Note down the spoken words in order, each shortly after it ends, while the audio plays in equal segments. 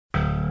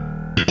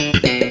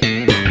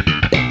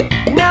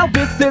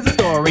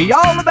story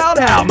all about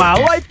how my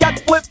life got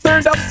flipped,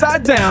 turned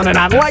upside down, and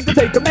I'd like to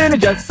take a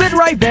minute, just sit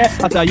right there.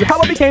 I'll tell you how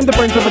I became the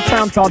prince of a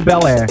town called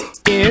Bel Air.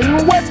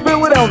 In West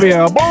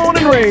Philadelphia, born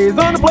and raised,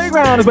 on the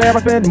playground is where I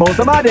spent most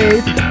of my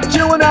days.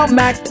 Chilling out,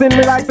 maxing,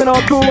 relaxing,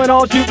 all cool and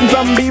all, shooting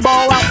some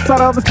b-ball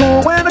outside of the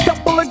school, when a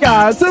couple of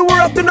guys who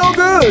were up to no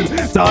good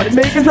started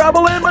making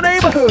trouble in my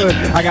neighborhood.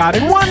 I got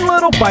in one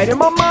little fight and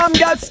my mom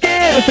got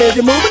scared and said,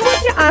 "You're moving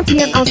with your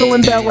auntie and uncle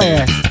in Bel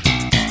Air."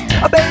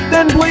 I begged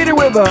and pleaded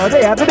with her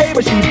day after day,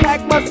 but she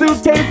packed my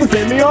suitcase and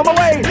sent me on my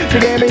way. She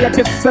gave me a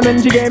kiss and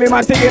then she gave me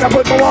my ticket. I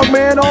put my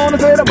Walkman on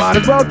and said I might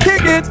as well kick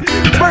it.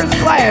 First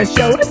class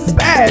show, this is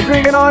bad.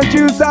 Drinking orange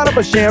juice out of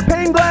a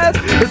champagne glass.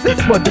 Is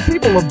this what the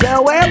people of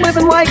Bel Air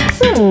living like?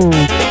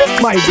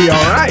 This might be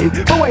alright.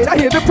 But wait, I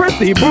hear the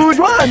prissy,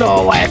 bourgeois and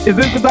all that. Is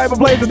this the type of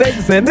place that they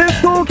can send this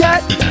cool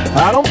cat?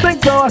 I don't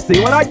think so. I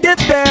see when I get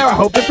there. I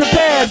hope they're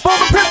prepared for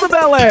the Prince of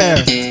Bel Air.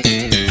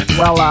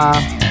 Well,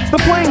 the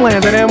plane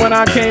landed, and when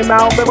I came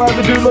out, there was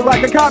a dude look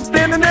like a cop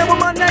standing there with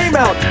my name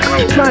out.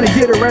 I ain't trying to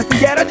get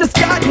arrested yet, I just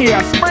got here.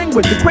 I sprang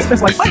with the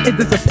quickness like lightning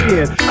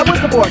disappeared. I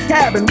whistled for a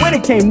cab, and when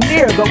it came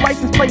near, the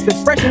license plate that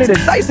freshened it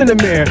had dice in the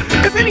mirror.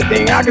 If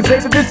anything, I could say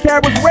that this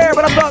cab was rare,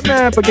 but I thought,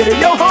 man, forget it,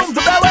 yo, home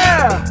to Bel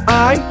Air.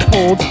 I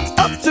pulled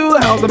up to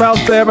the house about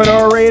 7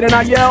 or 8, and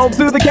I yelled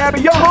to the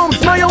cabby, yo, home,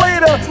 smell you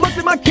later. Looked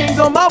at my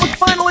kingdom, I was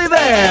finally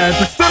there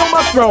to sit on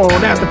my throne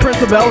as the Prince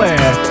of Bel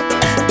Air.